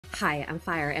Hi, I'm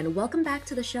Fire, and welcome back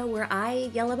to the show where I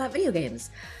yell about video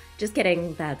games. Just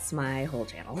kidding, that's my whole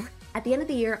channel. At the end of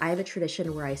the year, I have a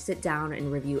tradition where I sit down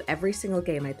and review every single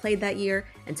game I played that year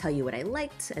and tell you what I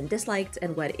liked and disliked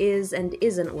and what is and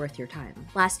isn't worth your time.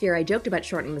 Last year, I joked about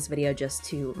shortening this video just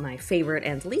to my favorite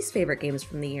and least favorite games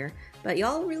from the year, but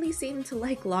y'all really seem to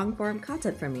like long-form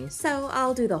content from me, so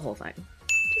I'll do the whole thing.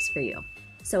 Just for you.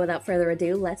 So without further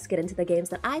ado, let's get into the games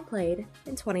that I played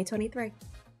in 2023.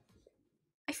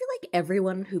 I feel like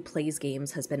everyone who plays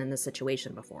games has been in this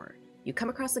situation before. You come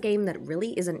across a game that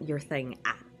really isn't your thing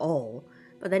at all,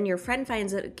 but then your friend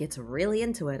finds it, gets really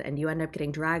into it, and you end up getting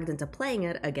dragged into playing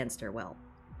it against your will.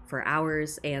 For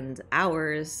hours and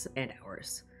hours and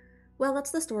hours. Well,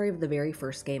 that's the story of the very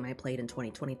first game I played in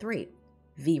 2023,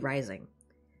 V Rising.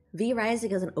 V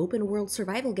Rising is an open-world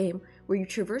survival game where you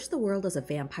traverse the world as a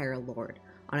vampire lord,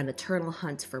 on an eternal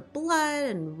hunt for blood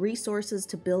and resources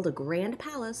to build a grand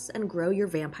palace and grow your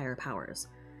vampire powers.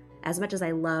 As much as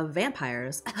I love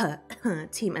vampires,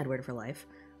 Team Edward for life,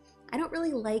 I don't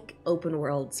really like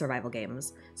open-world survival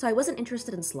games, so I wasn't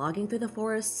interested in slogging through the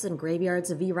forests and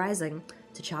graveyards of V Rising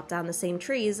to chop down the same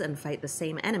trees and fight the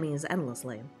same enemies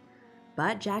endlessly.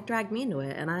 But Jack dragged me into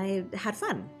it, and I had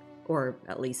fun. Or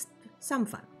at least, some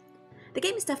fun. The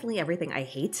game is definitely everything I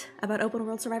hate about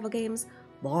open-world survival games,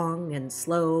 long and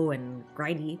slow and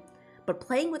grindy, but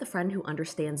playing with a friend who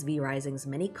understands V Rising's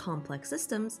many complex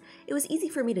systems, it was easy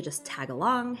for me to just tag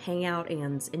along, hang out,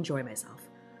 and enjoy myself.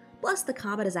 Plus, the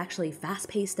combat is actually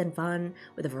fast-paced and fun,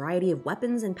 with a variety of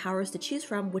weapons and powers to choose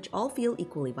from which all feel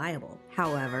equally viable.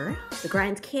 However, the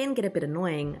grind can get a bit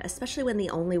annoying, especially when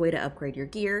the only way to upgrade your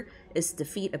gear is to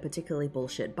defeat a particularly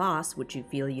bullshit boss which you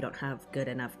feel you don't have good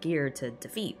enough gear to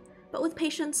defeat. But with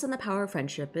patience and the power of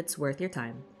friendship, it's worth your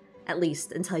time. At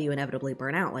least until you inevitably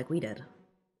burn out like we did.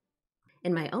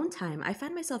 In my own time, I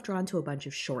found myself drawn to a bunch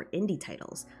of short indie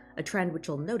titles, a trend which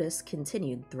you'll notice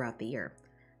continued throughout the year.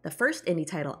 The first indie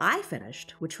title I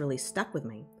finished, which really stuck with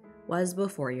me, was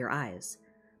Before Your Eyes.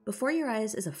 Before Your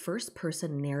Eyes is a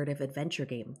first-person narrative adventure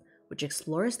game, which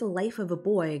explores the life of a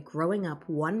boy growing up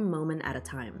one moment at a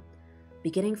time.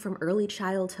 Beginning from early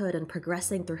childhood and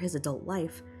progressing through his adult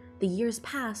life, the years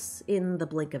pass in the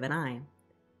blink of an eye.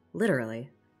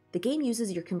 Literally. The game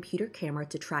uses your computer camera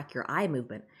to track your eye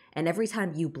movement, and every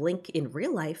time you blink in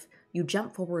real life, you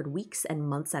jump forward weeks and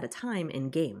months at a time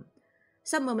in-game.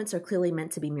 Some moments are clearly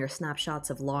meant to be mere snapshots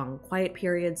of long, quiet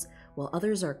periods, while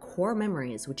others are core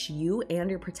memories which you and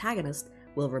your protagonist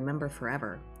will remember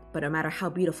forever. But no matter how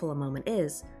beautiful a moment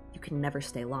is, you can never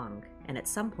stay long, and at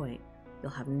some point,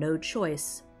 you'll have no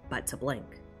choice but to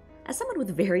blink. As someone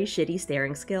with very shitty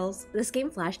staring skills, this game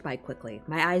flashed by quickly,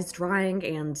 my eyes drying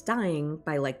and dying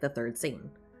by like the third scene.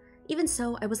 Even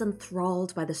so, I was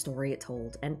enthralled by the story it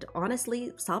told, and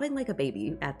honestly, sobbing like a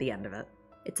baby at the end of it.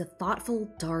 It's a thoughtful,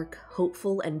 dark,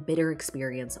 hopeful, and bitter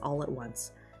experience all at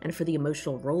once, and for the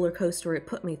emotional roller coaster it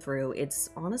put me through,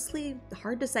 it's honestly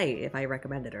hard to say if I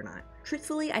recommend it or not.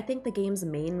 Truthfully, I think the game's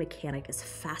main mechanic is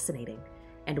fascinating,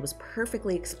 and it was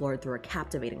perfectly explored through a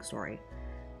captivating story.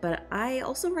 But I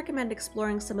also recommend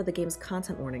exploring some of the game's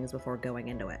content warnings before going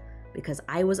into it, because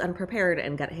I was unprepared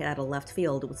and got hit out of left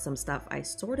field with some stuff I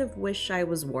sort of wish I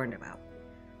was warned about.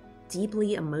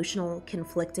 Deeply emotional,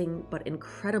 conflicting, but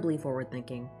incredibly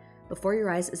forward-thinking, Before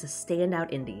Your Eyes is a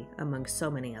standout indie among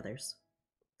so many others.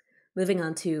 Moving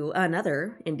on to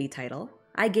another indie title,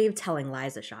 I gave Telling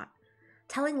Lies a shot.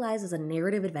 Telling Lies is a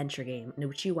narrative adventure game in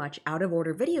which you watch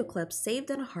out-of-order video clips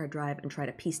saved on a hard drive and try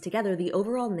to piece together the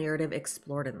overall narrative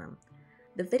explored in them.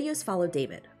 The videos follow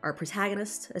David, our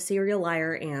protagonist, a serial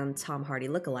liar and Tom Hardy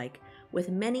lookalike, with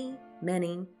many,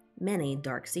 many, many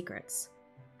dark secrets.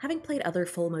 Having played other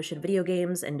full-motion video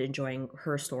games and enjoying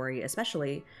her story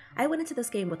especially, I went into this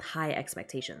game with high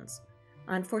expectations.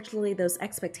 Unfortunately, those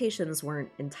expectations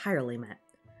weren't entirely met.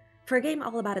 For a game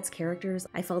all about its characters,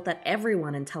 I felt that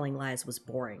everyone in Telling Lies was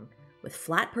boring, with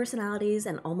flat personalities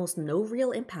and almost no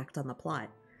real impact on the plot.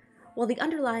 While the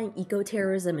underlying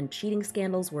eco-terrorism and cheating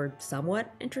scandals were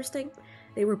somewhat interesting,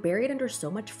 they were buried under so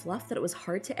much fluff that it was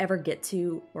hard to ever get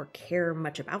to or care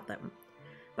much about them.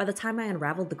 By the time I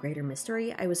unraveled the greater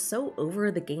mystery, I was so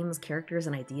over the game's characters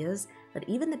and ideas that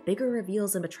even the bigger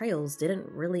reveals and betrayals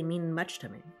didn't really mean much to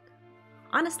me.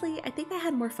 Honestly, I think I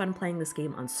had more fun playing this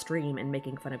game on stream and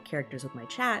making fun of characters with my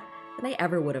chat than I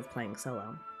ever would have playing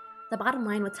solo. The bottom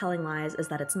line with Telling Lies is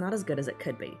that it's not as good as it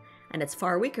could be, and it's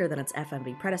far weaker than its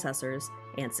FMV predecessors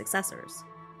and successors.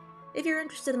 If you're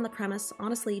interested in the premise,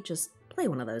 honestly, just play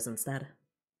one of those instead.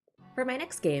 For my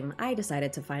next game, I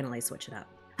decided to finally switch it up.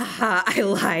 Haha, I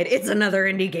lied, it's another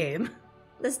indie game!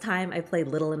 This time I played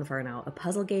Little Inferno, a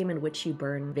puzzle game in which you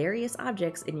burn various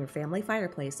objects in your family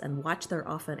fireplace and watch their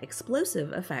often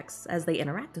explosive effects as they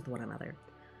interact with one another.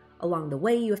 Along the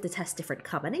way, you have to test different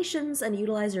combinations and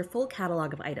utilize your full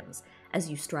catalog of items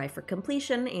as you strive for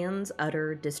completion and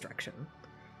utter destruction.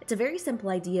 It's a very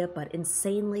simple idea, but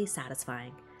insanely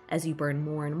satisfying, as you burn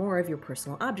more and more of your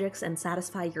personal objects and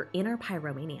satisfy your inner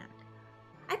pyromaniac.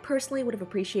 I personally would have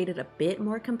appreciated a bit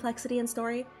more complexity and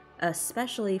story,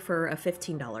 especially for a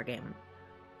 $15 game.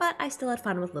 But I still had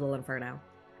fun with Little Inferno.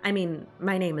 I mean,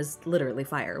 my name is literally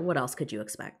fire, what else could you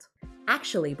expect?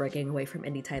 Actually breaking away from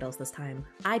indie titles this time,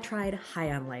 I tried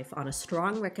High on Life on a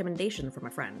strong recommendation from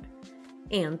a friend.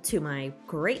 And to my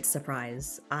great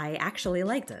surprise, I actually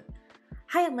liked it.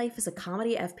 High on Life is a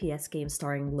comedy FPS game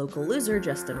starring local loser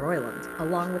Justin Roiland,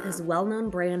 along with his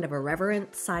well-known brand of irreverent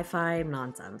sci-fi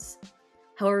nonsense.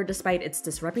 However, despite its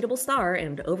disreputable star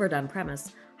and overdone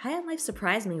premise, High on Life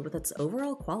surprised me with its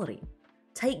overall quality.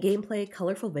 Tight gameplay,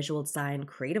 colorful visual design,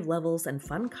 creative levels, and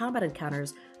fun combat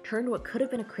encounters turned what could have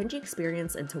been a cringy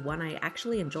experience into one I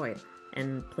actually enjoyed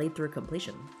and played through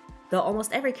completion. Though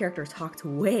almost every character talked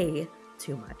way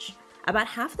too much, about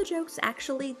half the jokes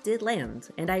actually did land,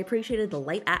 and I appreciated the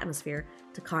light atmosphere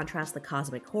to contrast the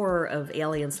cosmic horror of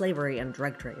alien slavery and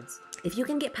drug trades. If you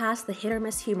can get past the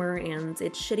hit-or-miss humor and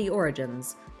its shitty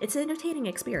origins, it's an entertaining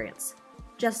experience.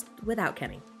 Just without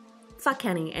Kenny. Fuck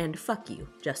Kenny and fuck you,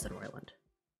 Justin Roiland.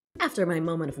 After my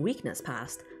moment of weakness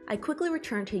passed, I quickly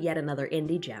returned to yet another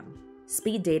indie gem,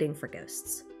 Speed Dating for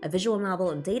Ghosts. A visual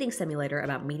novel and dating simulator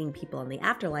about meeting people in the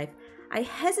afterlife. I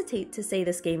hesitate to say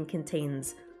this game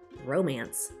contains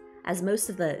romance, as most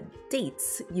of the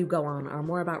dates you go on are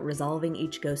more about resolving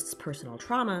each ghost's personal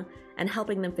trauma and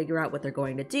helping them figure out what they're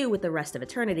going to do with the rest of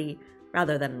eternity,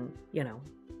 rather than,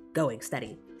 going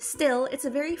steady. Still, it's a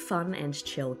very fun and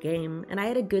chill game, and I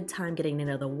had a good time getting to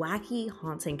know the wacky,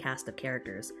 haunting cast of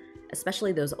characters,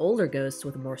 especially those older ghosts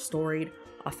with more storied,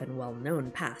 often well-known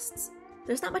pasts.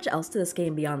 There's not much else to this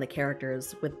game beyond the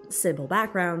characters. With simple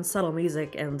backgrounds, subtle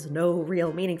music, and no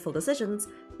real meaningful decisions,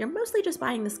 you're mostly just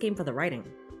buying this game for the writing.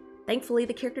 Thankfully,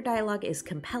 the character dialogue is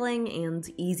compelling and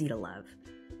easy to love.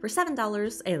 For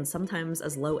 $7, and sometimes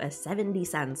as low as 70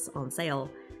 cents on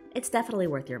sale, it's definitely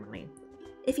worth your money.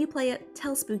 If you play it,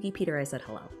 tell Spooky Peter I said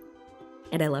hello.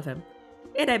 And I love him.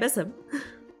 And I miss him.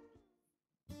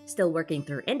 Still working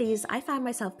through indies, I found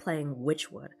myself playing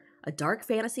Wytchwood, a dark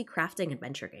fantasy crafting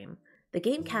adventure game. The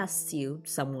game casts you,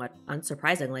 somewhat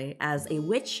unsurprisingly, as a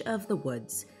witch of the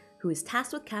woods, who is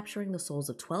tasked with capturing the souls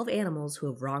of 12 animals who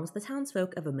have wronged the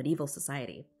townsfolk of a medieval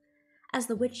society. As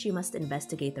the witch, you must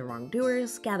investigate the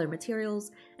wrongdoers, gather materials,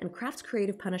 and craft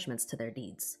creative punishments to their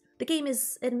deeds. The game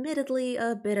is admittedly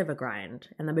a bit of a grind,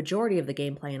 and the majority of the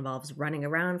gameplay involves running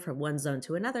around from one zone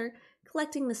to another,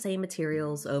 collecting the same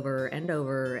materials over and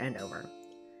over and over.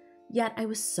 Yet I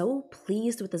was so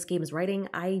pleased with this game's writing,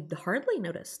 I hardly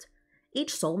noticed.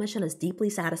 Each soul mission is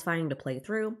deeply satisfying to play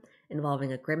through,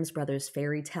 involving a Grimm's Brothers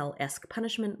fairy tale-esque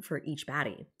punishment for each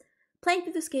baddie. Playing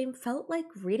through this game felt like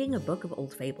reading a book of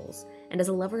old fables, and as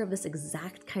a lover of this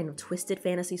exact kind of twisted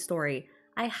fantasy story,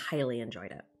 I highly enjoyed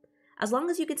it. As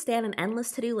long as you could stand an endless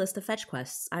to-do list of fetch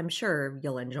quests, I'm sure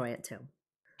you'll enjoy it too.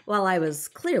 While I was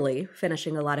clearly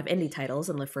finishing a lot of indie titles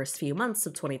in the first few months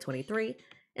of 2023,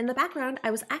 in the background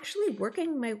I was actually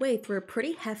working my way through a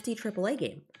pretty hefty AAA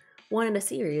game, one in a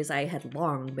series I had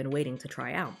long been waiting to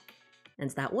try out. And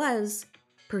that was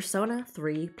Persona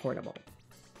 3 Portable.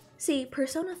 See,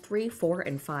 Persona 3, 4,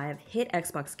 and 5 hit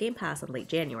Xbox Game Pass in late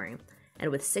January, and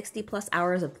with 60 plus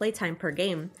hours of playtime per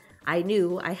game, I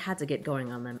knew I had to get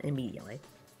going on them immediately.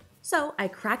 So I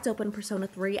cracked open Persona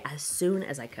 3 as soon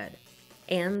as I could,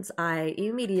 and I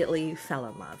immediately fell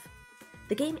in love.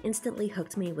 The game instantly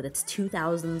hooked me with its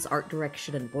 2000s art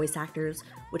direction and voice actors,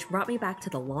 which brought me back to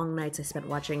the long nights I spent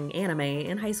watching anime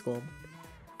in high school.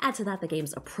 Add to that the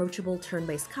game's approachable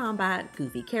turn-based combat,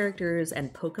 goofy characters,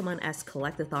 and Pokemon-esque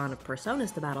collectathon of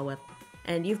personas to battle with,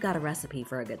 and you've got a recipe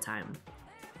for a good time.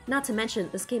 Not to mention,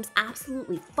 this game's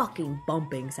absolutely fucking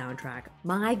bumping soundtrack.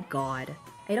 My god.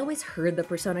 I'd always heard the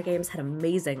Persona games had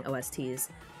amazing OSTs,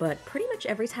 but pretty much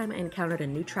every time I encountered a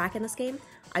new track in this game,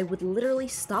 I would literally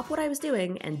stop what I was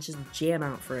doing and just jam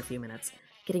out for a few minutes,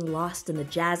 getting lost in the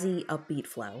jazzy, upbeat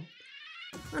flow.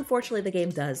 Unfortunately, the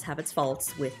game does have its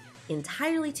faults, with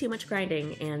entirely too much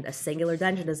grinding and a singular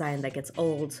dungeon design that gets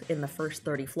old in the first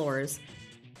 30 floors,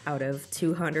 out of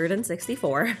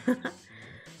 264.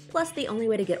 Plus, the only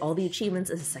way to get all the achievements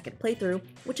is a second playthrough,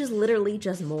 which is literally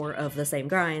just more of the same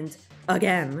grind,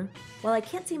 again. While I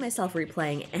can't see myself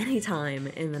replaying any time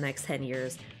in the next 10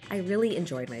 years, I really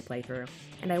enjoyed my playthrough,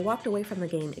 and I walked away from the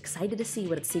game excited to see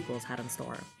what its sequels had in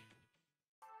store.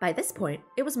 By this point,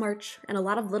 it was March, and a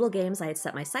lot of little games I had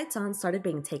set my sights on started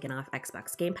being taken off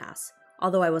Xbox Game Pass.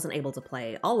 Although I wasn't able to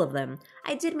play all of them,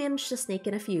 I did manage to sneak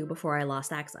in a few before I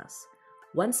lost access.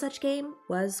 One such game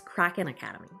was Kraken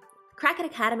Academy. Kraken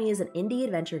Academy is an indie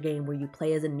adventure game where you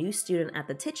play as a new student at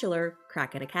the titular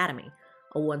Kraken Academy,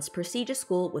 a once prestigious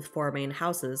school with 4 main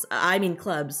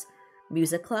clubs: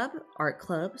 music club, art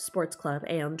club, sports club,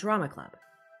 and drama club.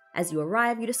 As you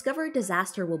arrive, you discover a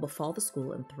disaster will befall the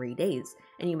school in 3 days,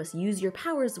 and you must use your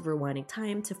powers of rewinding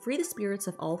time to free the spirits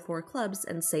of all 4 clubs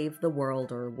and save the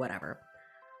world or whatever.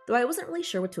 Though I wasn't really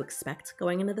sure what to expect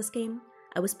going into this game,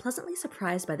 I was pleasantly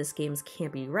surprised by this game's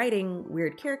campy writing,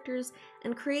 weird characters,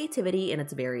 and creativity in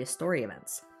its various story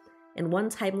events. In one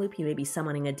time loop, you may be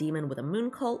summoning a demon with a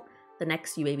moon cult, the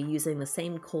next you may be using the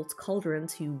same cult's cauldron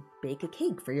to bake a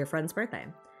cake for your friend's birthday.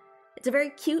 It's a very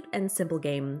cute and simple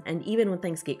game, and even when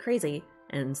things get crazy,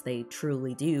 and they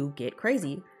truly do get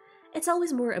crazy, it's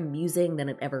always more amusing than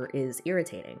it ever is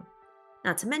irritating.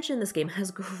 Not to mention, this game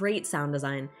has great sound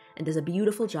design and does a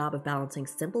beautiful job of balancing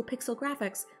simple pixel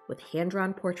graphics with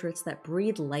hand-drawn portraits that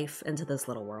breathe life into this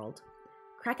little world.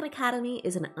 Kraken Academy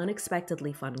is an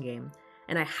unexpectedly fun game,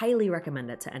 and I highly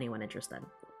recommend it to anyone interested.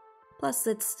 Plus,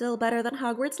 it's still better than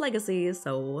Hogwarts Legacy,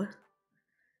 so...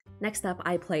 Next up,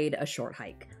 I played A Short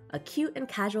Hike, a cute and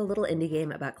casual little indie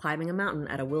game about climbing a mountain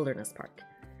at a wilderness park.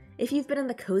 If you've been in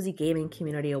the cozy gaming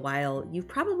community a while, you've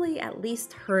probably at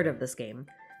least heard of this game,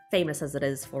 famous as it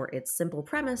is for its simple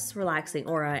premise, relaxing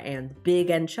aura, and big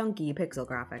and chunky pixel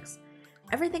graphics.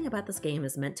 Everything about this game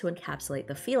is meant to encapsulate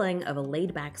the feeling of a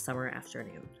laid-back summer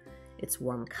afternoon. Its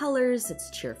warm colors, its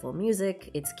cheerful music,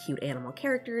 its cute animal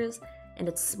characters, and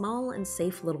its small and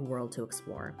safe little world to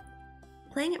explore.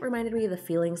 Playing it reminded me of the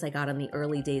feelings I got in the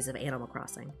early days of Animal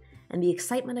Crossing, and the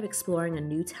excitement of exploring a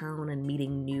new town and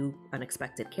meeting new,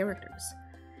 unexpected characters.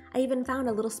 I even found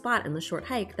a little spot in the short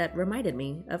hike that reminded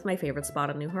me of my favorite spot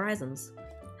in New Horizons.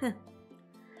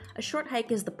 A Short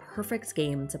Hike is the perfect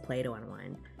game to play to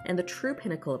unwind, and the true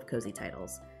pinnacle of cozy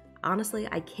titles. Honestly,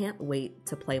 I can't wait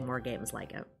to play more games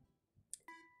like it.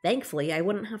 Thankfully, I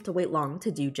wouldn't have to wait long to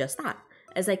do just that,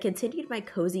 as I continued my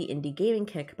cozy indie gaming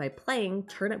kick by playing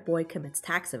Turnip Boy Commits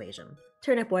Tax Evasion.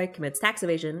 Turnip Boy Commits Tax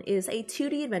Evasion is a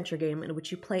 2D adventure game in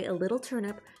which you play a little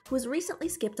turnip who has recently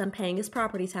skipped on paying his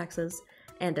property taxes,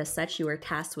 and as such you are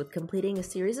tasked with completing a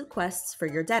series of quests for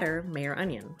your debtor, Mayor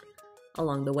Onion.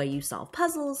 Along the way you solve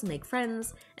puzzles, make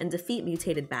friends, and defeat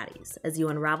mutated baddies, as you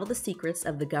unravel the secrets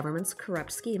of the government's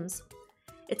corrupt schemes.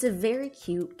 It's a very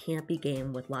cute, campy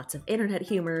game with lots of internet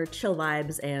humor, chill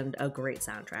vibes, and a great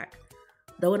soundtrack.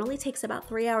 Though it only takes about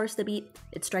 3 hours to beat,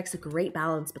 it strikes a great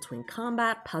balance between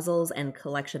combat, puzzles, and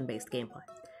collection-based gameplay,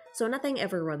 so nothing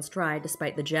ever runs dry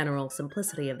despite the general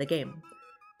simplicity of the game.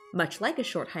 Much like A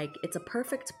Short Hike, it's a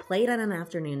perfect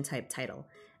played-on-an-afternoon type title,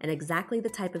 and exactly the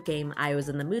type of game I was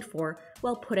in the mood for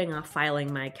while putting off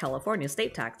filing my California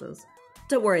state taxes.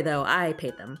 Don't worry though, I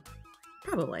paid them.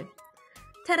 Probably.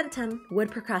 10 out of 10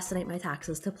 would procrastinate my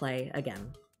taxes to play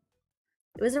again.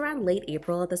 It was around late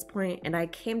April at this point, and I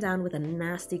came down with a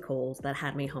nasty cold that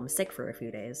had me homesick for a few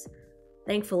days.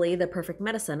 Thankfully, the perfect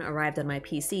medicine arrived on my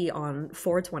PC on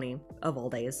 4/20 of all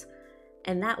days,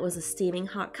 and that was a steaming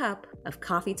hot cup of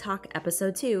Coffee Talk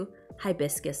Episode 2,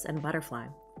 Hibiscus and Butterfly.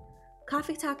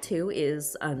 Coffee Talk 2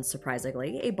 is,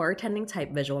 unsurprisingly, a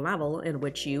bartending-type visual novel in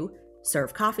which you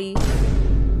serve coffee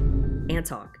and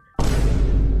talk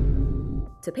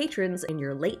to patrons in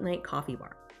your late-night coffee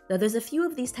bar. Though there's a few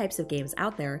of these types of games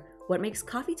out there, what makes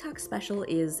Coffee Talk special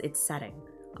is its setting,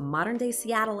 a modern-day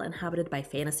Seattle inhabited by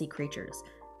fantasy creatures,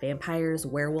 vampires,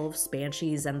 werewolves,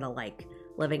 banshees, and the like,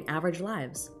 living average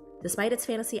lives. Despite its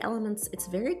fantasy elements, it's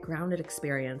a very grounded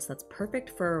experience that's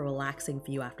perfect for a relaxing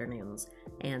few afternoons,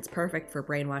 and it's perfect for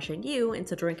brainwashing you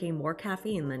into drinking more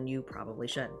caffeine than you probably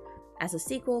should. As a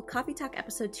sequel, Coffee Talk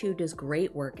Episode 2 does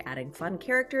great work adding fun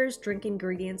characters, drink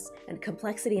ingredients, and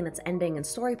complexity in its ending and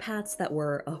story paths that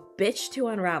were a bitch to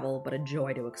unravel, but a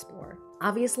joy to explore.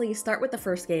 Obviously, start with the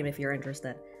first game if you're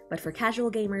interested, but for casual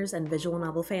gamers and visual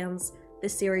novel fans,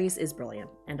 this series is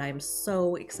brilliant, and I am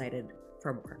so excited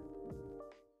for more.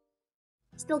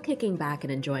 Still kicking back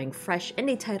and enjoying fresh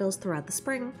indie titles throughout the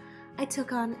spring, I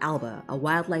took on Alba, a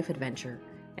wildlife adventure,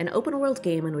 an open-world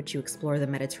game in which you explore the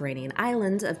Mediterranean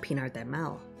island of Pinar del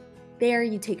Mal. There,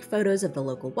 you take photos of the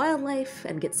local wildlife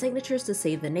and get signatures to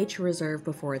save the nature reserve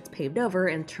before it's paved over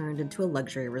and turned into a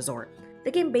luxury resort.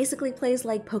 The game basically plays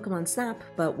like Pokemon Snap,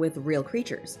 but with real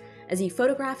creatures, as you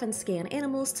photograph and scan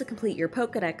animals to complete your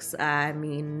Pokedex,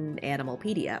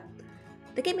 Animalpedia.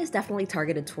 The game is definitely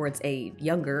targeted towards a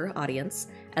younger audience,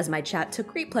 as my chat took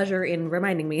great pleasure in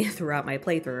reminding me throughout my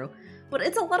playthrough, but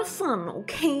it's a lot of fun,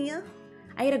 okay?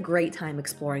 I had a great time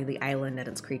exploring the island and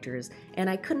its creatures, and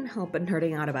I couldn't help but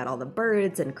nerding out about all the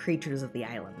birds and creatures of the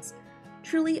islands.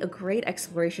 Truly a great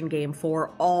exploration game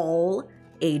for all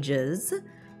ages.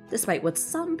 Despite what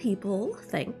some people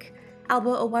think, Alba,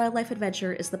 a wildlife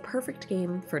adventure is the perfect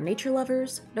game for nature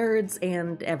lovers, nerds,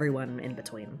 and everyone in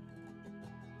between.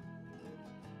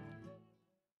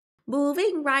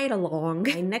 Moving right along,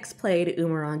 I next played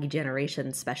Umurangi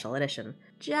Generation Special Edition,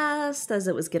 just as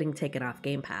it was getting taken off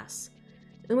Game Pass.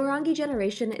 Umurangi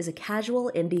Generation is a casual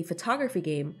indie photography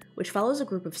game which follows a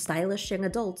group of stylish young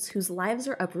adults whose lives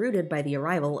are uprooted by the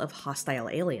arrival of hostile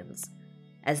aliens.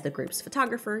 As the group's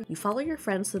photographer, you follow your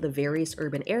friends through the various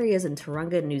urban areas in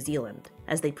Tauranga, New Zealand,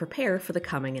 as they prepare for the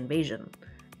coming invasion.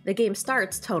 The game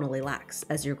starts tonally lax,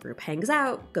 as your group hangs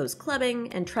out, goes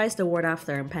clubbing, and tries to ward off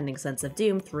their impending sense of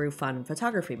doom through fun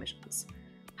photography missions.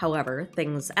 However,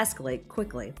 things escalate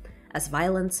quickly, as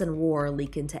violence and war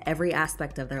leak into every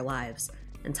aspect of their lives,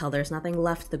 until there's nothing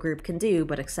left the group can do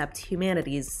but accept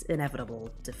humanity's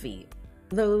inevitable defeat.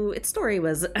 Though its story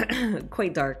was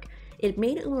quite dark, it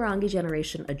made Umurangi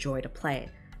Generation a joy to play,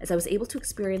 as I was able to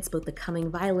experience both the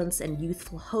coming violence and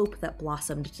youthful hope that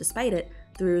blossomed despite it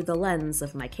through the lens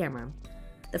of my camera.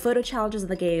 The photo challenges of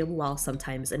the game, while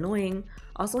sometimes annoying,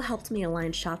 also helped me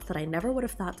align shots that I never would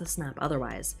have thought to snap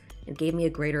otherwise, and gave me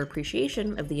a greater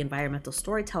appreciation of the environmental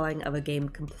storytelling of a game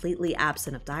completely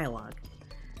absent of dialogue.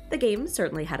 The game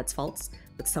certainly had its faults,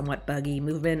 with somewhat buggy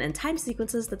movement and time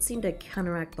sequences that seemed to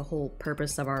counteract the whole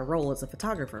purpose of our role as a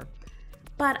photographer.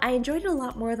 But I enjoyed it a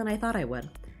lot more than I thought I would.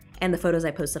 And the photos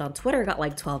I posted on Twitter got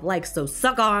like 12 likes, so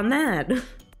suck on that!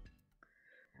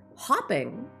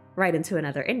 Hopping right into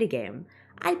another indie game,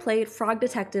 I played Frog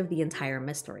Detective: The Entire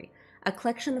Mystery, a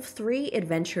collection of 3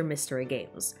 adventure mystery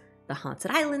games: The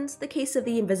Haunted Island, The Case of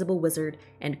the Invisible Wizard,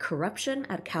 and Corruption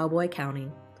at Cowboy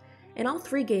County. In all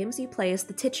 3 games, you play as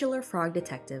the titular Frog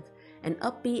Detective, an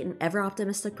upbeat and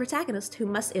ever-optimistic protagonist who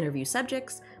must interview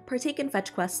subjects, partake in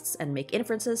fetch quests, and make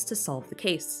inferences to solve the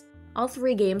case. All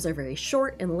 3 games are very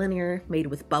short and linear, made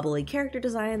with bubbly character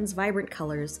designs, vibrant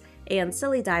colors, and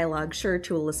silly dialogue sure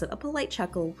to elicit a polite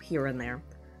chuckle here and there.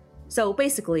 So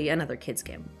basically, another kids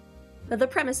game. Though the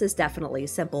premise is definitely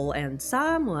simple and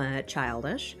somewhat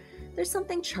childish, there's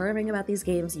something charming about these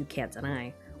games you can't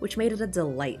deny, which made it a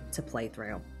delight to play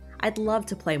through. I'd love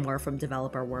to play more from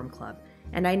developer Worm Club,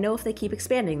 and I know if they keep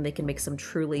expanding, they can make some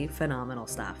truly phenomenal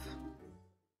stuff.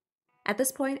 At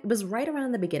this point, it was right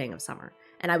around the beginning of summer,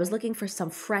 and I was looking for some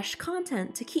fresh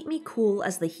content to keep me cool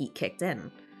as the heat kicked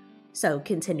in. So,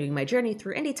 continuing my journey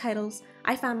through indie titles,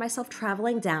 I found myself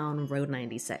traveling down Road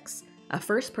 96, a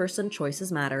first-person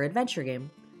choices matter adventure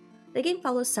game. The game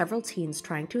follows several teens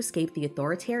trying to escape the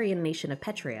authoritarian nation of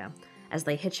Petria, as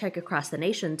they hitchhike across the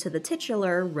nation to the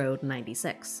titular Road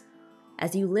 96.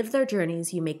 As you live their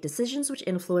journeys, you make decisions which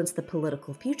influence the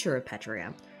political future of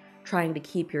Petria, trying to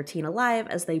keep your teen alive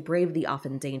as they brave the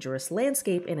often dangerous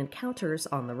landscape and encounters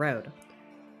on the road.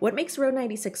 What makes Road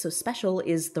 96 so special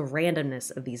is the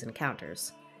randomness of these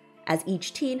encounters, as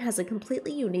each teen has a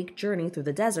completely unique journey through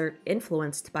the desert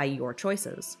influenced by your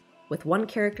choices. With one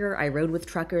character, I rode with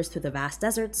truckers through the vast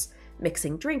deserts,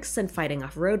 mixing drinks and fighting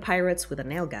off road pirates with a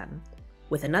nail gun.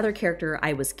 With another character,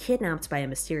 I was kidnapped by a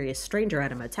mysterious stranger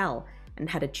at a motel, and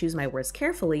had to choose my words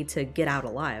carefully to get out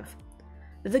alive.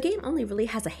 Though the game only really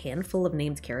has a handful of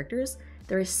named characters,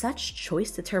 there is such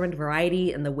choice-determined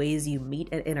variety in the ways you meet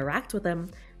and interact with them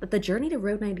that the journey to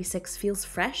Road 96 feels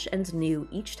fresh and new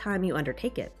each time you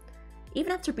undertake it.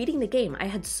 Even after beating the game, I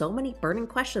had so many burning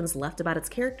questions left about its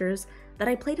characters that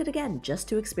I played it again just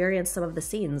to experience some of the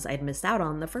scenes I'd missed out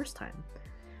on the first time.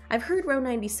 I've heard Road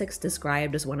 96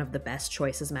 described as one of the best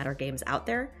choices matter games out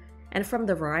there, and from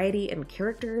the variety in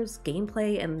characters,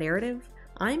 gameplay, and narrative,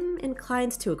 I'm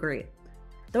inclined to agree.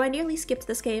 Though I nearly skipped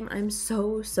this game, I'm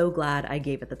so glad I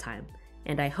gave it the time,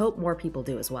 and I hope more people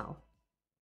do as well.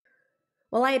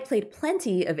 While I had played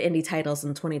plenty of indie titles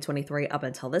in 2023 up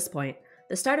until this point,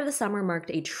 the start of the summer marked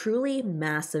a truly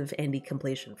massive indie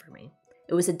completion for me.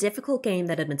 It was a difficult game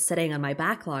that had been sitting on my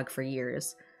backlog for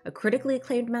years, a critically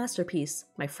acclaimed masterpiece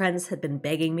my friends had been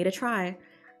begging me to try,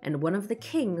 and one of the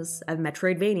kings of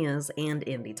Metroidvanias and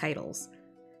indie titles.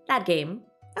 That game,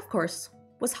 of course,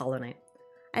 was Hollow Knight.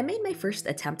 I made my first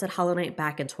attempt at Hollow Knight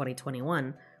back in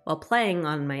 2021, while playing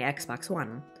on my Xbox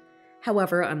One.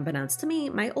 However, unbeknownst to me,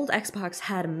 my old Xbox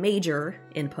had major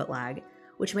input lag,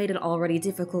 which made an already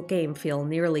difficult game feel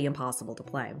nearly impossible to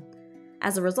play.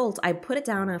 As a result, I put it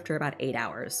down after about 8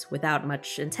 hours, without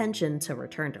much intention to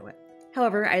return to it.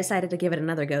 However, I decided to give it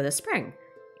another go this spring,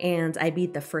 and I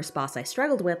beat the first boss I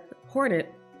struggled with,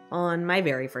 Hornet, on my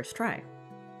very first try.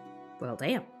 Well,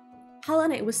 damn. Hollow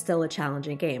Knight was still a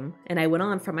challenging game, and I went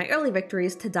on from my early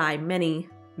victories to die many,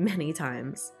 many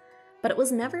times. But it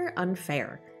was never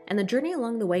unfair, and the journey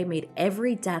along the way made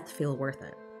every death feel worth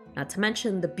it. Not to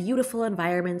mention the beautiful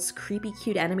environments, creepy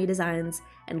cute enemy designs,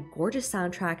 and gorgeous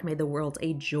soundtrack made the world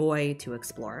a joy to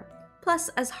explore. Plus,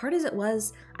 as hard as it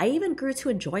was, I even grew to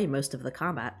enjoy most of the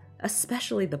combat,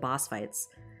 especially the boss fights.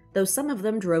 Though some of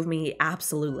them drove me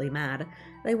absolutely mad,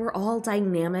 they were all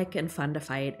dynamic and fun to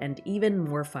fight, and even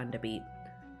more fun to beat.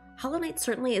 Hollow Knight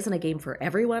certainly isn't a game for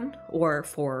everyone, or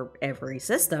for every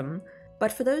system,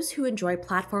 but for those who enjoy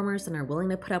platformers and are willing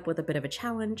to put up with a bit of a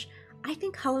challenge, I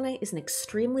think Hollow Knight is an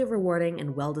extremely rewarding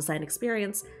and well-designed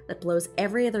experience that blows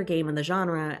every other game in the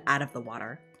genre out of the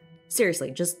water.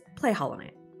 Seriously, just play Hollow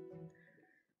Knight.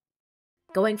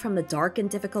 Going from the dark and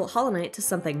difficult Hollow Knight to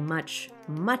something much,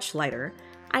 much lighter,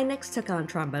 I next took on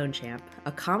Trombone Champ,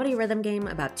 a comedy rhythm game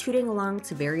about tooting along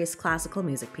to various classical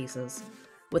music pieces.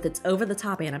 With its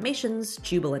over-the-top animations,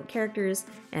 jubilant characters,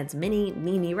 and many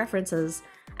meme references,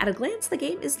 at a glance the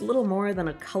game is little more than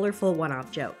a colorful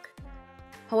one-off joke.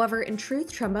 However, in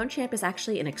truth, Trombone Champ is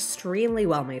actually an extremely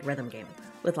well-made rhythm game,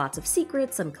 with lots of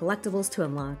secrets and collectibles to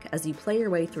unlock as you play your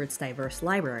way through its diverse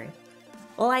library.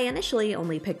 While I initially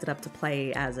only picked it up to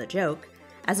play as a joke,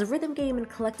 as a rhythm game and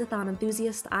collectathon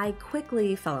enthusiast, I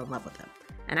quickly fell in love with it,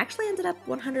 and actually ended up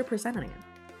 100%ing it.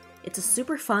 It's a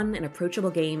super fun and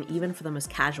approachable game even for the most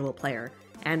casual player,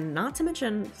 and not to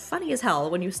mention funny as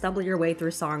hell when you stumble your way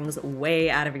through songs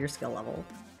way out of your skill level.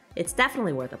 It's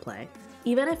definitely worth a play,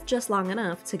 even if just long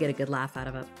enough to get a good laugh out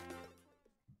of it.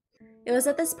 It was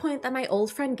at this point that my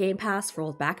old friend Game Pass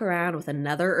rolled back around with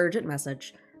another urgent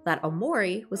message that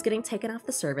OMORI was getting taken off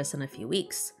the service in a few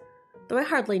weeks. Though I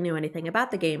hardly knew anything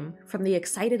about the game, from the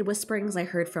excited whisperings I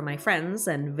heard from my friends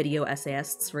and video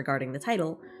essayists regarding the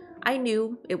title, I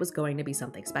knew it was going to be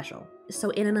something special. So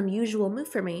in an unusual move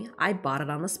for me, I bought it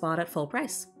on the spot at full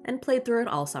price, and played through it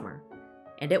all summer.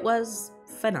 And it was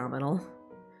phenomenal.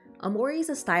 OMORI is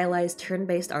a stylized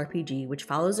turn-based RPG which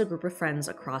follows a group of friends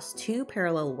across two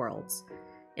parallel worlds.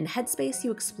 In Headspace,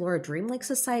 you explore a dreamlike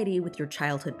society with your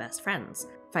childhood best friends,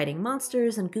 fighting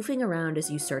monsters and goofing around as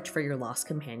you search for your lost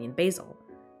companion Basil.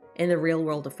 In the real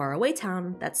world of Faraway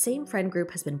Town, that same friend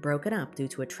group has been broken up due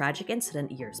to a tragic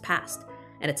incident years past,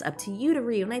 and it's up to you to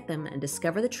reunite them and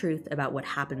discover the truth about what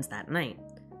happens that night.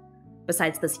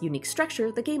 Besides this unique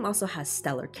structure, the game also has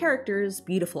stellar characters,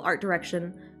 beautiful art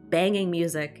direction, banging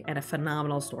music, and a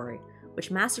phenomenal story, which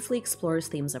masterfully explores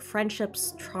themes of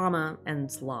friendships, trauma,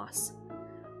 and loss.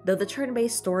 Though the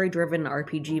turn-based story-driven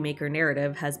RPG Maker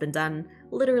narrative has been done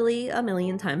literally a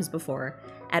million times before,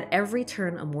 at every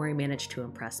turn OMORI managed to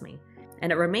impress me,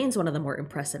 and it remains one of the more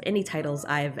impressive indie titles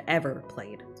I've ever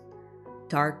played.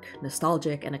 Dark,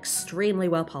 nostalgic, and extremely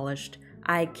well-polished,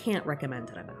 I can't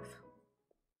recommend it enough.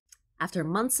 After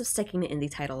months of sticking to indie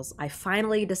titles, I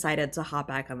finally decided to hop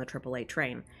back on the AAA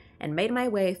train, and made my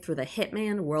way through the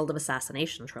Hitman World of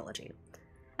Assassination trilogy.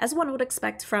 As one would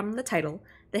expect from the title,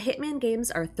 the Hitman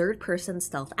games are third-person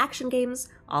stealth action games,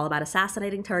 all about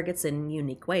assassinating targets in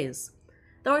unique ways.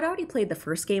 Though I'd already played the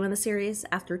first game in the series,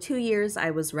 after 2 years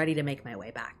I was ready to make my way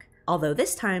back. Although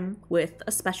this time, with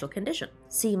a special condition.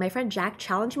 See, my friend Jack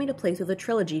challenged me to play through the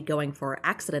trilogy going for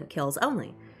accident kills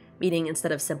only, meaning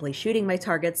instead of simply shooting my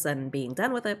targets and being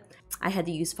done with it, I had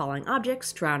to use falling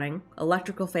objects, drowning,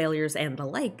 electrical failures, and the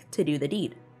like to do the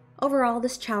deed. Overall,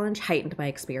 this challenge heightened my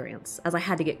experience, as I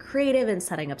had to get creative in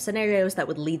setting up scenarios that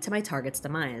would lead to my target's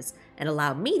demise, and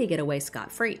allow me to get away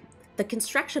scot-free. The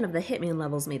construction of the Hitman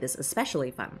levels made this especially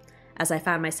fun, as I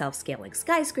found myself scaling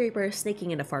skyscrapers,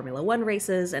 sneaking into Formula 1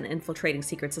 races, and infiltrating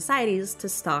secret societies to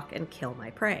stalk and kill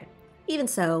my prey. Even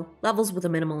so, levels with the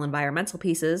minimal environmental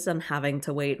pieces and having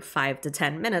to wait 5 to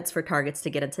 10 minutes for targets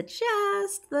to get into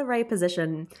just the right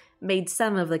position made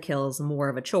some of the kills more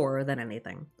of a chore than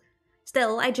anything.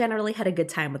 Still, I generally had a good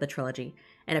time with the trilogy,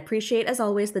 and appreciate as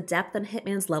always the depth in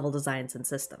Hitman's level designs and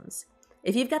systems.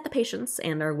 If you've got the patience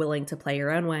and are willing to play your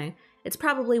own way, it's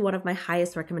probably one of my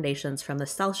highest recommendations from the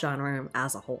stealth genre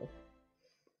as a whole.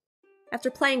 After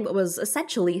playing what was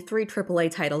essentially 3 AAA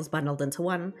titles bundled into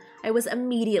one, I was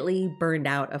immediately burned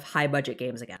out of high-budget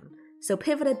games again, so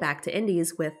pivoted back to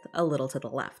indies with A Little to the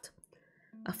Left.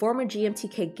 A former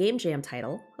GMTK Game Jam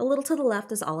title, A Little to the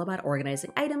Left is all about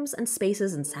organizing items and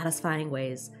spaces in satisfying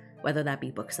ways, whether that be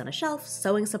books on a shelf,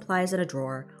 sewing supplies in a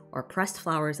drawer, or pressed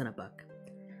flowers in a book.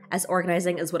 As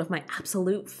organizing is one of my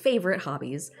absolute favorite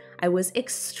hobbies, I was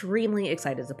extremely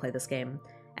excited to play this game,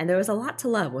 and there was a lot to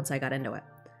love once I got into it.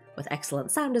 With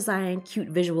excellent sound design,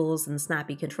 cute visuals, and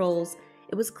snappy controls,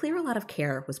 it was clear a lot of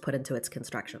care was put into its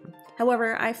construction.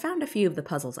 However, I found a few of the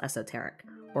puzzles esoteric,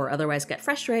 or otherwise get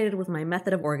frustrated with my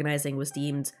method of organizing was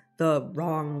deemed the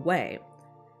wrong way.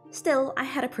 Still, I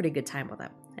had a pretty good time with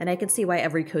it, and I can see why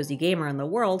every cozy gamer in the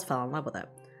world fell in love with it.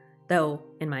 Though,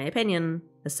 in my opinion,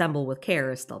 assemble with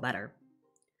care is still better.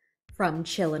 From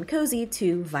chill and cozy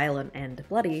to violent and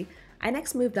bloody, I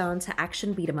next moved on to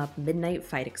action beat-em-up Midnight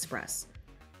Fight Express.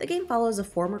 The game follows a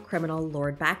former criminal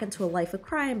lured back into a life of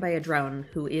crime by a drone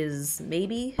who is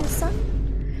maybe his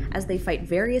son, as they fight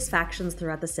various factions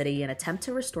throughout the city and attempt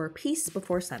to restore peace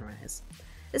before sunrise.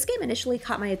 This game initially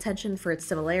caught my attention for its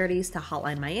similarities to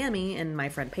Hotline Miami and My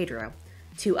Friend Pedro,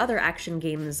 two other action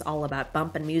games all about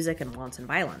bump and music and wanton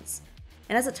violence.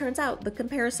 And as it turns out, the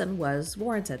comparison was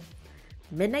warranted.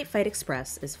 Midnight Fight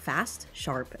Express is fast,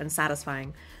 sharp, and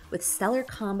satisfying, with stellar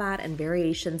combat and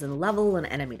variations in level and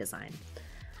enemy design.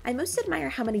 I most admire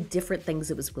how many different things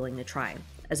it was willing to try,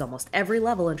 as almost every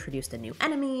level introduced a new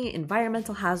enemy,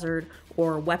 environmental hazard,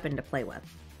 or weapon to play with.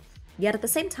 Yet at the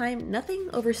same time, nothing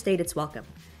overstayed its welcome,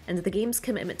 and the game's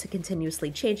commitment to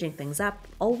continuously changing things up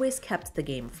always kept the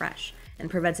game fresh, and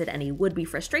prevented any would-be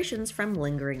frustrations from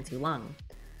lingering too long.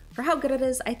 For how good it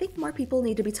is, I think more people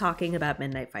need to be talking about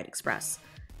Midnight Fight Express.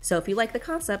 So if you like the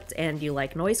concept and you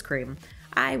like noise cream,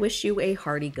 I wish you a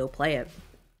hearty go play it.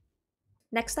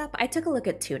 Next up, I took a look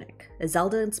at Tunic, a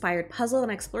Zelda-inspired puzzle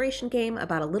and exploration game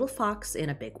about a little fox in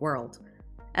a big world.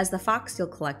 As the fox, you'll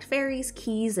collect fairies,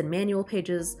 keys, and manual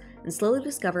pages, and slowly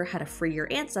discover how to free your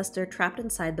ancestor trapped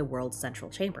inside the world's central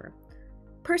chamber.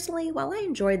 Personally, while I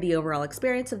enjoyed the overall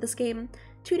experience of this game,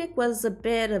 Tunic was a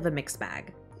bit of a mixed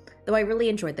bag. Though I really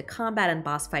enjoyed the combat and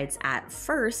boss fights at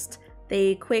first,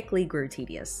 they quickly grew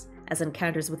tedious, as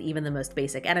encounters with even the most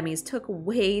basic enemies took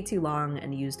way too long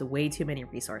and used way too many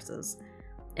resources.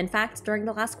 In fact, during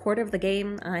the last quarter of the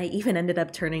game, I even ended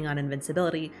up turning on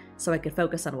invincibility so I could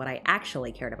focus on what I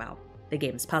actually cared about, the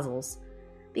game's puzzles.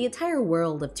 The entire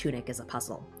world of Tunic is a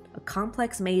puzzle, a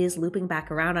complex maze looping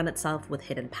back around on itself with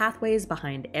hidden pathways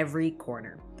behind every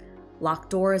corner. Locked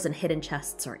doors and hidden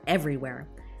chests are everywhere,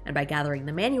 and by gathering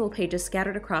the manual pages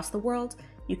scattered across the world,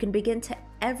 you can begin to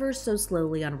ever so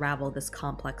slowly unravel this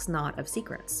complex knot of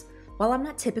secrets. While I'm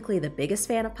not typically the biggest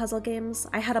fan of puzzle games,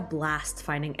 I had a blast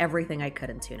finding everything I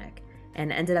could in Tunic,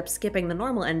 and ended up skipping the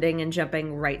normal ending and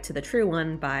jumping right to the true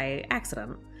one by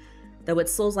accident. Though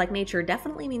its Souls-like nature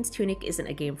definitely means Tunic isn't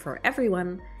a game for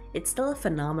everyone, it's still a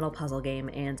phenomenal puzzle game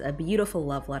and a beautiful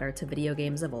love letter to video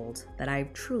games of old that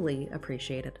I've truly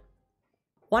appreciated.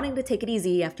 Wanting to take it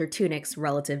easy after Tunic's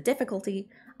relative difficulty,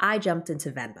 I jumped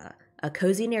into Venba, a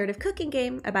cozy narrative cooking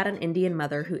game about an Indian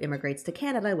mother who immigrates to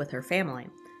Canada with her family.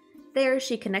 There,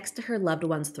 she connects to her loved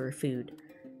ones through food,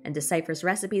 and deciphers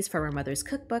recipes from her mother's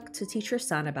cookbook to teach her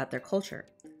son about their culture.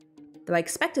 Though I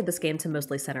expected this game to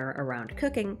mostly center around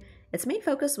cooking, its main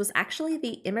focus was actually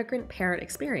the immigrant parent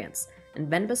experience, and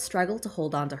Venba's struggle to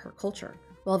hold on to her culture.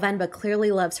 While Venba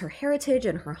clearly loves her heritage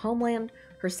and her homeland,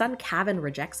 her son Cavan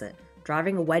rejects it,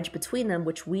 driving a wedge between them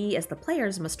which we as the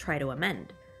players must try to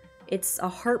amend. It's a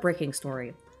heartbreaking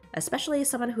story, especially as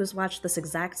someone who has watched this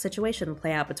exact situation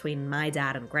play out between my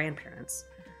dad and grandparents.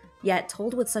 Yet,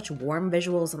 told with such warm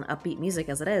visuals and upbeat music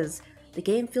as it is, the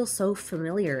game feels so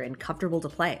familiar and comfortable to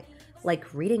play,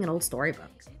 like reading an old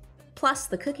storybook. Plus,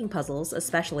 the cooking puzzles,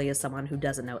 especially as someone who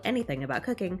doesn't know anything about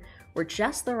cooking, were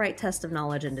just the right test of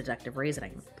knowledge and deductive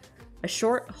reasoning. A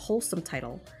short, wholesome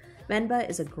title, Venba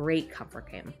is a great comfort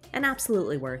game, and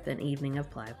absolutely worth an evening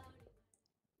of play.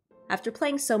 After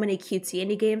playing so many cutesy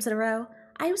indie games in a row,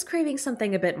 I was craving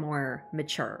something a bit more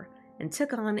mature, and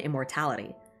took on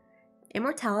Immortality.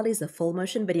 Immortality is a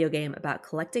full-motion video game about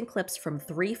collecting clips from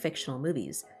 3 fictional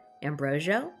movies,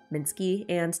 Ambrosio, Minsky,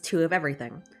 and Two of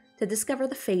Everything, to discover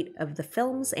the fate of the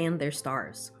films and their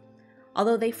stars.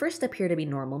 Although they first appear to be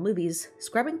normal movies,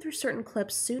 scrubbing through certain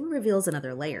clips soon reveals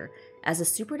another layer, as a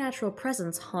supernatural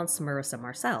presence haunts Marissa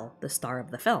Marcel, the star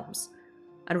of the films.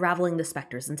 Unraveling the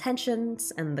Spectre's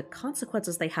intentions, and the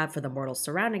consequences they have for the mortals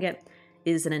surrounding it,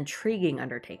 is an intriguing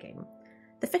undertaking.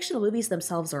 The fictional movies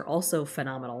themselves are also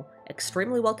phenomenal,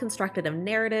 extremely well constructed of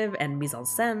narrative and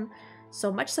mise-en-scène,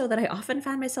 so much so that I often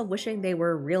found myself wishing they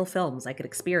were real films I could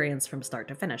experience from start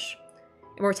to finish.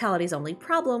 Immortality's only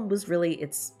problem was really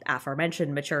its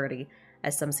aforementioned maturity,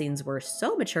 as some scenes were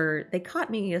so mature they caught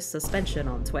me a suspension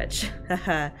on Twitch.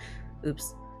 Haha,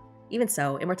 oops. Even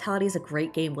so, Immortality is a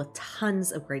great game with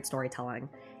tons of great storytelling,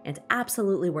 and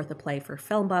absolutely worth a play for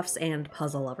film buffs and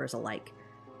puzzle lovers alike.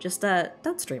 Just,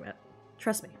 don't stream it.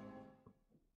 Trust me.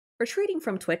 Retreating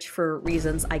from Twitch for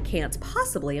reasons I can't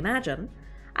possibly imagine,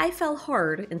 I fell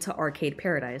hard into Arcade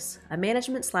Paradise, a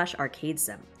management/arcade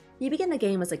sim. You begin the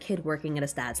game as a kid working at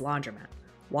his dad's laundromat,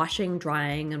 washing,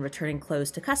 drying, and returning clothes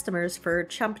to customers for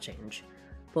chump change.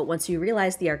 But once you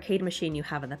realize the arcade machine you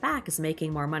have in the back is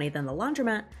making more money than the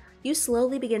laundromat, you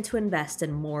slowly begin to invest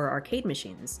in more arcade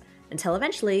machines, until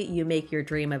eventually you make your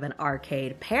dream of an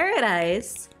arcade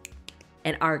paradise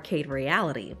an arcade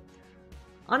reality.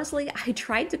 Honestly, I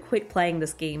tried to quit playing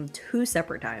this game 2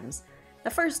 separate times. The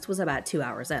first was about 2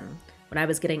 hours in, when I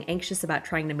was getting anxious about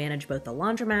trying to manage both the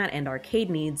laundromat and arcade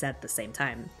needs at the same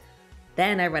time.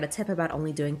 Then I read a tip about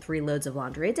only doing 3 loads of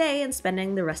laundry a day and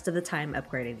spending the rest of the time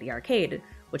upgrading the arcade,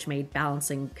 which made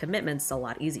balancing commitments a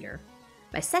lot easier.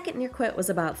 My second near quit was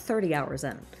about 30 hours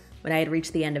in, when I had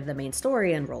reached the end of the main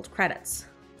story and rolled credits.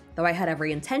 Though I had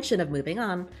every intention of moving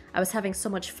on, I was having so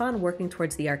much fun working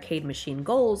towards the arcade machine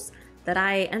goals that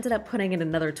I ended up putting in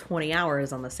another 20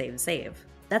 hours on the save.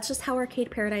 That's just how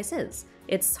Arcade Paradise is.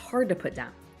 It's hard to put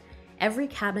down. Every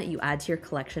cabinet you add to your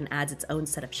collection adds its own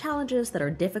set of challenges that are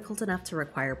difficult enough to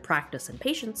require practice and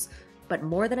patience, but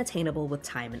more than attainable with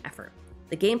time and effort.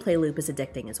 The gameplay loop is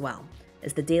addicting as well,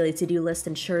 as the daily to-do list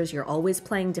ensures you're always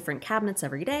playing different cabinets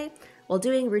every day, while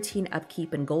doing routine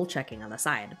upkeep and goal checking on the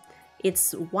side.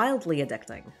 It's wildly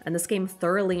addicting, and this game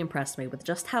thoroughly impressed me with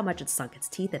just how much it sunk its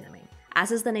teeth into me.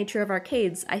 As is the nature of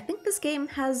arcades, I think this game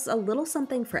has a little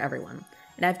something for everyone,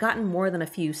 and I've gotten more than a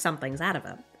few somethings out of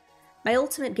it. My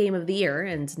ultimate game of the year,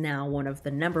 and now one of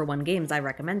the #1 games I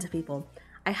recommend to people,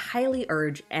 I highly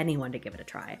urge anyone to give it a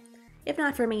try. If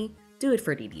not for me, do it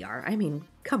for DDR. I mean,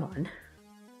 come on.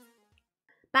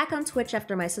 Back on Twitch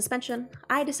after my suspension,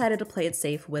 I decided to play it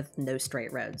safe with No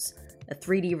Straight Roads, a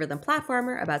 3D rhythm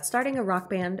platformer about starting a rock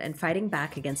band and fighting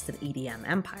back against an EDM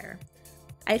empire.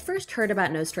 I had first heard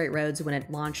about No Straight Roads when it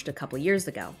launched a couple years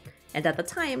ago, and at the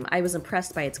time I was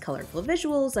impressed by its colorful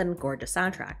visuals and gorgeous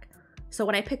soundtrack. So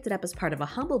when I picked it up as part of a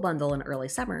Humble Bundle in early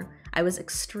summer, I was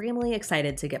extremely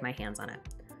excited to get my hands on it.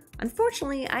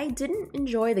 Unfortunately, I didn't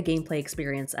enjoy the gameplay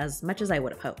experience as much as I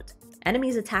would have hoped.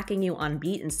 Enemies attacking you on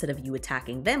beat instead of you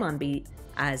attacking them on beat,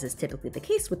 as is typically the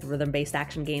case with rhythm-based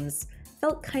action games,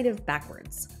 felt kind of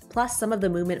backwards. Plus, some of the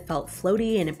movement felt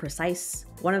floaty and imprecise,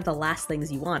 one of the last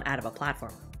things you want out of a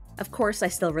platformer. Of course, I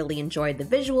still really enjoyed the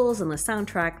visuals and the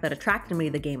soundtrack that attracted me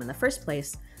to the game in the first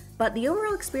place, but the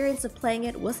overall experience of playing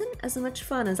it wasn't as much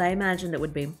fun as I imagined it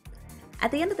would be. At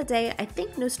the end of the day, I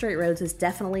think No Straight Roads is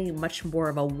definitely much more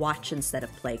of a watch instead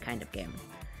of play kind of game.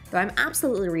 Though I'm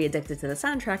absolutely re-addicted to the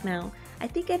soundtrack now, I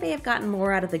think I may have gotten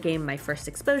more out of the game my first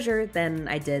exposure than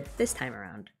I did this time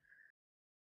around.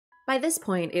 By this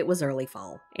point, it was early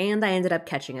fall, and I ended up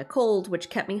catching a cold, which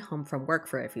kept me home from work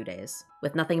for a few days.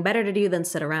 With nothing better to do than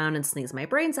sit around and sneeze my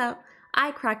brains out,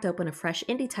 I cracked open a fresh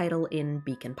indie title in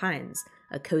Beacon Pines,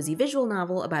 a cozy visual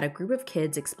novel about a group of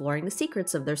kids exploring the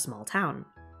secrets of their small town.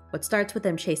 What starts with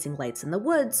them chasing lights in the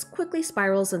woods quickly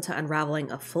spirals into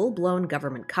unraveling a full-blown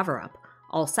government cover-up,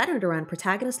 all centered around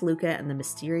protagonist Luca and the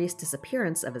mysterious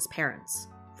disappearance of his parents.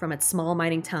 From its small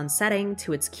mining town setting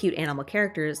to its cute animal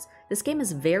characters, this game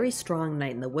has very strong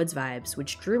Night in the Woods vibes,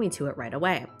 which drew me to it right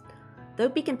away. Though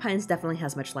Beacon Pines definitely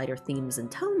has much lighter themes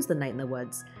and tones than Night in the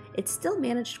Woods, it still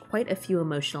managed quite a few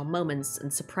emotional moments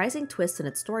and surprising twists in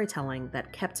its storytelling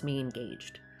that kept me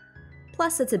engaged.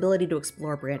 Plus, its ability to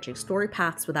explore branching story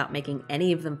paths without making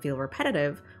any of them feel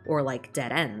repetitive or like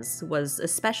dead ends was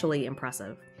especially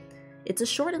impressive. It's a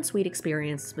short and sweet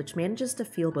experience which manages to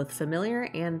feel both familiar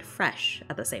and fresh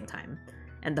at the same time,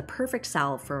 and the perfect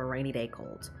salve for a rainy day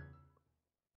cold.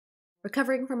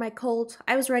 Recovering from my cold,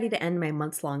 I was ready to end my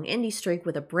months-long indie streak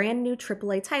with a brand new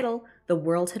AAA title the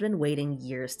world had been waiting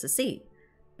years to see: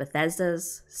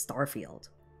 Bethesda's Starfield.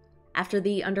 After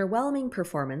the underwhelming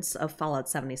performance of Fallout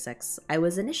 76, I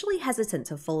was initially hesitant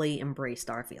to fully embrace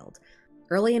Starfield.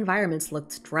 Early environments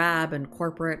looked drab and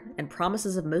corporate, and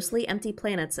promises of mostly empty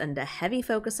planets and a heavy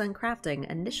focus on crafting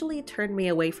initially turned me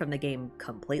away from the game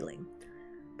completely.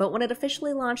 But when it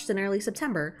officially launched in early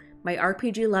September, my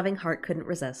RPG-loving heart couldn't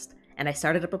resist, and I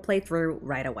started up a playthrough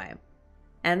right away.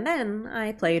 And then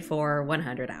I played for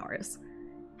 100 hours.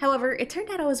 However, it turned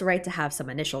out I was right to have some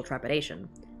initial trepidation.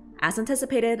 As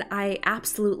anticipated, I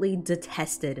absolutely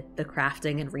detested the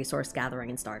crafting and resource gathering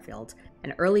in Starfield,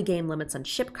 and early game limits on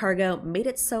ship cargo made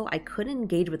it so I couldn't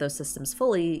engage with those systems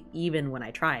fully, even when I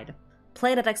tried.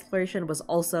 Planet exploration was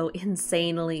also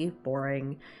insanely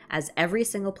boring, as every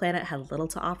single planet had little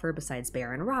to offer besides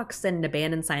barren rocks and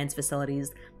abandoned science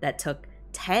facilities that took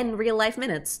 10 real-life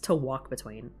minutes to walk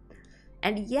between.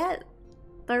 And yet,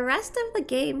 the rest of the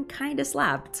game kinda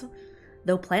slapped.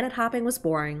 Though planet hopping was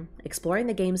boring, exploring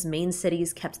the game's main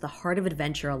cities kept the heart of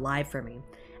adventure alive for me,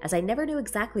 as I never knew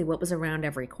exactly what was around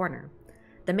every corner.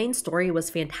 The main story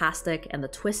was fantastic, and the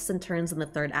twists and turns in the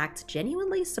third act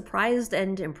genuinely surprised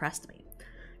and impressed me.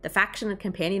 The faction and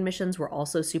companion missions were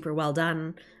also super well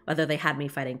done, whether they had me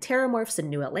fighting terramorphs in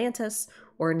New Atlantis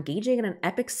or engaging in an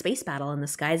epic space battle in the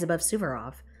skies above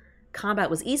Suvorov. Combat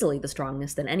was easily the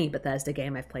strongest in any Bethesda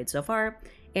game I've played so far,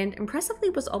 and impressively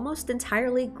was almost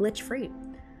entirely glitch-free.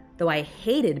 Though I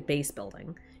hated base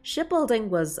building, shipbuilding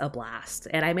was a blast,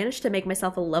 and I managed to make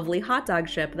myself a lovely hot dog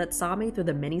ship that saw me through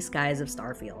the many skies of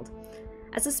Starfield.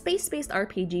 As a space-based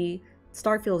RPG,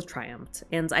 Starfield triumphed,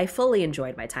 and I fully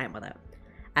enjoyed my time with it.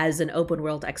 As an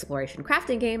open-world exploration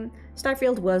crafting game,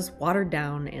 Starfield was watered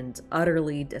down and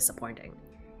utterly disappointing.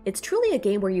 It's truly a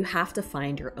game where you have to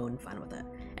find your own fun with it,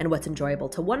 and what's enjoyable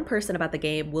to one person about the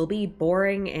game will be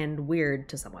boring and weird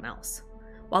to someone else.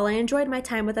 While I enjoyed my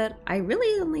time with it, I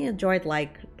really only enjoyed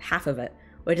like half of it,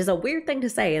 which is a weird thing to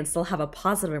say and still have a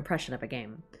positive impression of a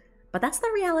game. But that's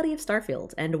the reality of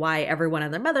Starfield, and why everyone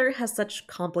and their mother has such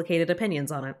complicated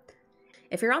opinions on it.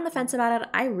 If you're on the fence about it,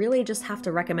 I really just have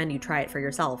to recommend you try it for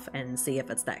yourself and see if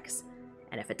it sticks.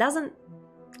 And if it doesn't,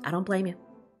 I don't blame you.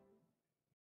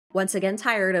 Once again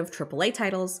tired of AAA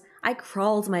titles, I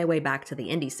crawled my way back to the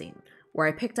indie scene, where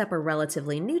I picked up a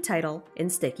relatively new title in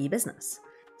Sticky Business.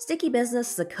 Sticky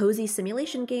Business is a cozy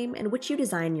simulation game in which you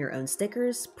design your own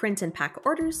stickers, print and pack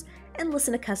orders, and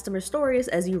listen to customer stories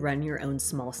as you run your own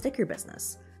small sticker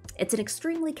business. It's an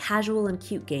extremely casual and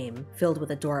cute game, filled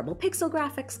with adorable pixel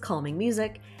graphics, calming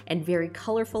music, and very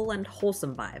colorful and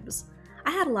wholesome vibes.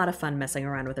 I had a lot of fun messing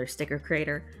around with our sticker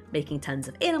creator, making tons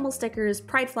of animal stickers,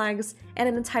 pride flags, and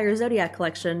an entire Zodiac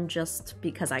collection just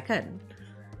because I could.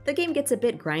 The game gets a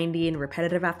bit grindy and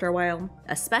repetitive after a while,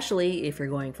 especially if you're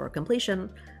going for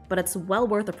completion, but it's well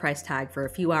worth the price tag for a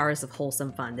few hours of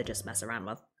wholesome fun to just mess around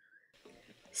with.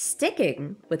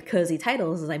 Sticking with cozy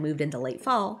titles as I moved into late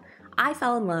fall, I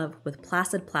fell in love with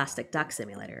Placid Plastic Duck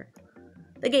Simulator.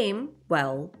 The game,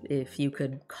 well, if you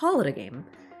could call it a game,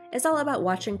 is all about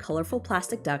watching colorful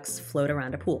plastic ducks float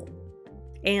around a pool.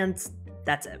 And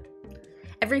that's it.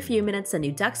 Every few minutes a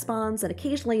new duck spawns, and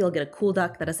occasionally you'll get a cool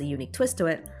duck that has a unique twist to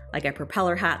it, like a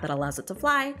propeller hat that allows it to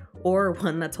fly, or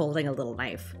one that's holding a little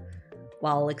knife.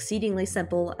 While exceedingly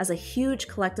simple, as a huge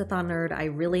collectathon nerd, I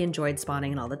really enjoyed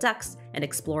spawning in all the ducks and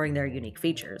exploring their unique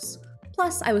features.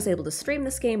 Plus, I was able to stream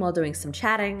this game while doing some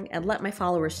chatting and let my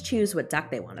followers choose what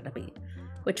duck they wanted to be,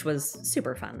 which was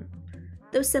super fun.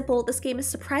 Though simple, this game is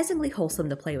surprisingly wholesome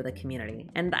to play with a community,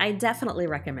 and I definitely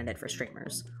recommend it for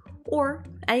streamers. Or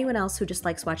anyone else who just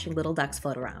likes watching little ducks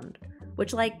float around.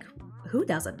 Which, like, who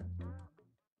doesn't?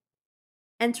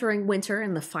 Entering winter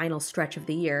and the final stretch of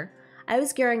the year, I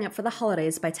was gearing up for the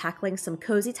holidays by tackling some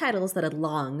cozy titles that had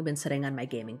long been sitting on my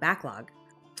gaming backlog.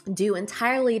 Due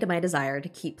entirely to my desire to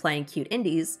keep playing cute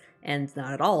indies, and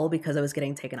not at all because I was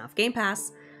getting taken off Game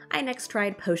Pass, I next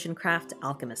tried Potion Craft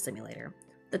Alchemist Simulator.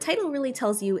 The title really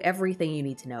tells you everything you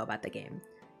need to know about the game.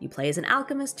 You play as an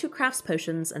alchemist who crafts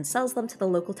potions and sells them to the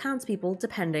local townspeople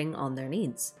depending on their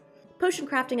needs. Potion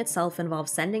crafting itself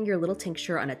involves sending your little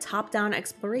tincture on a top-down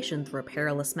exploration through a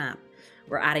perilous map,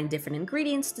 where adding different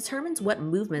ingredients determines what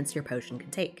movements your potion can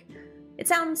take. It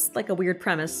sounds like a weird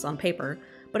premise on paper,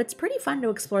 but it's pretty fun to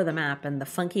explore the map and the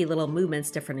funky little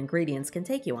movements different ingredients can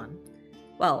take you on.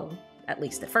 Well, at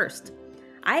least at first.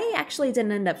 I actually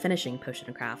didn't end up finishing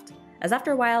Potion Craft, as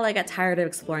after a while I got tired of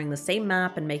exploring the same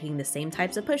map and making the same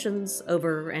types of potions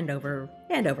over and over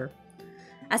and over.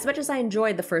 As much as I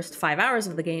enjoyed the first 5 hours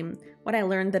of the game, when I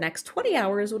learned the next 20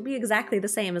 hours would be exactly the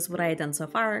same as what I had done so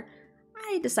far,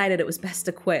 I decided it was best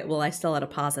to quit while I still had a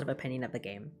positive opinion of the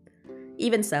game.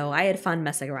 Even so, I had fun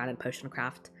messing around in Potion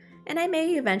Craft, and I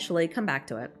may eventually come back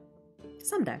to it.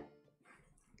 Someday.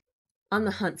 On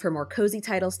the hunt for more cozy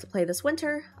titles to play this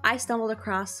winter, I stumbled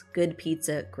across Good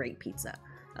Pizza, Great Pizza,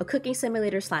 a cooking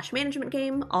simulator / management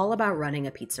game all about running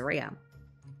a pizzeria.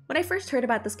 When I first heard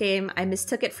about this game, I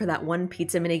mistook it for that one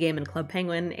pizza minigame in Club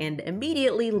Penguin and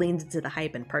immediately leaned into the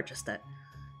hype and purchased it.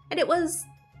 And it was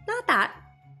not that,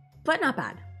 but not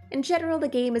bad. In general, the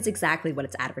game is exactly what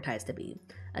it's advertised to be.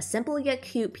 A simple yet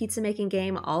cute pizza-making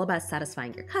game all about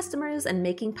satisfying your customers and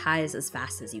making pies as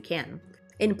fast as you can.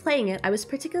 In playing it, I was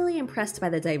particularly impressed by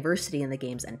the diversity in the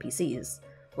game's NPCs.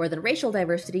 More than racial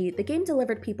diversity, the game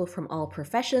delivered people from all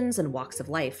professions and walks of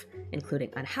life, including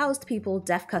unhoused people,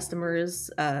 deaf customers,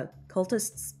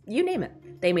 cultists, you name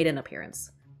it. They made an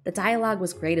appearance. The dialogue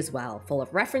was great as well, full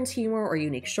of reference humor or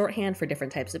unique shorthand for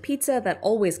different types of pizza that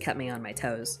always kept me on my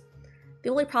toes. The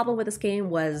only problem with this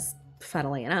game was,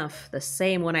 funnily enough, the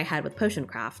same one I had with Potion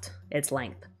Craft: its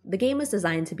length. The game is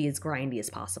designed to be as grindy as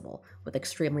possible, with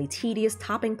extremely tedious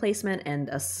topping placement and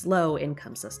a slow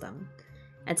income system.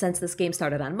 And since this game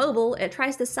started on mobile, it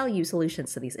tries to sell you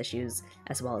solutions to these issues,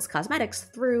 as well as cosmetics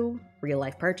through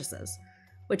real-life purchases,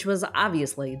 which was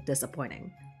obviously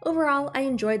disappointing. Overall, I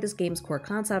enjoyed this game's core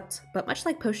concept, but much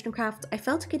like Potioncraft, I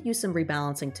felt it could use some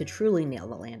rebalancing to truly nail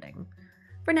the landing.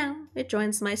 For now, it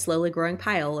joins my slowly growing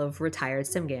pile of retired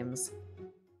sim games.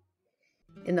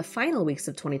 In the final weeks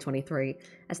of 2023,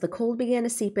 as the cold began to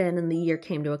seep in and the year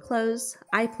came to a close,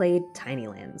 I played Tiny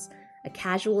Lands, a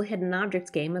casual hidden objects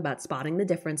game about spotting the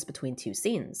difference between two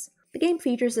scenes. The game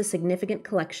features a significant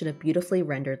collection of beautifully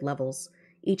rendered levels,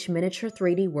 each miniature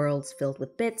 3D worlds filled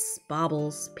with bits,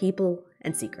 baubles, people,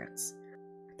 and secrets.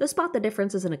 Though Spot the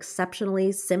Difference is an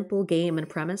exceptionally simple game and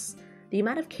premise, the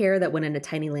amount of care that went into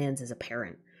Tiny Lands is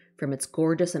apparent, from its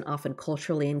gorgeous and often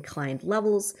culturally inclined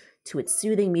levels, to its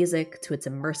soothing music, to its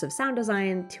immersive sound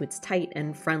design, to its tight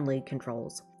and friendly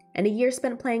controls. In a year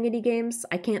spent playing indie games,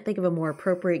 I can't think of a more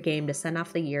appropriate game to send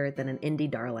off the year than an indie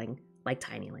darling like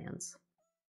Tiny Lands.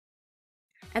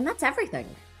 And that's everything!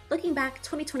 Looking back,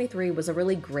 2023 was a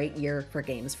really great year for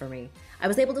games for me. I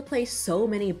was able to play so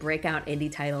many breakout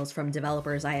indie titles from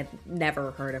developers I had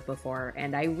never heard of before,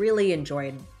 and I really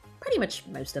enjoyed pretty much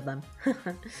most of them.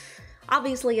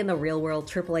 Obviously, in the real world,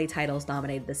 AAA titles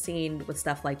dominated the scene with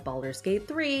stuff like Baldur's Gate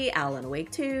 3, Alan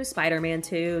Wake 2, Spider-Man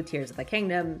 2, Tears of the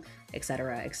Kingdom,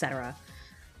 etc., etc.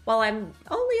 While I'm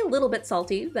only a little bit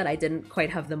salty that I didn't quite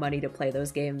have the money to play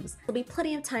those games, there'll be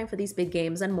plenty of time for these big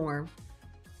games and more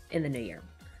in the new year.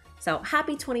 So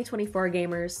happy 2024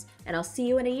 gamers, and I'll see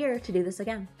you in a year to do this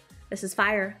again. This is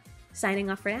Fire,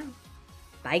 signing off for now.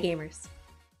 Bye gamers.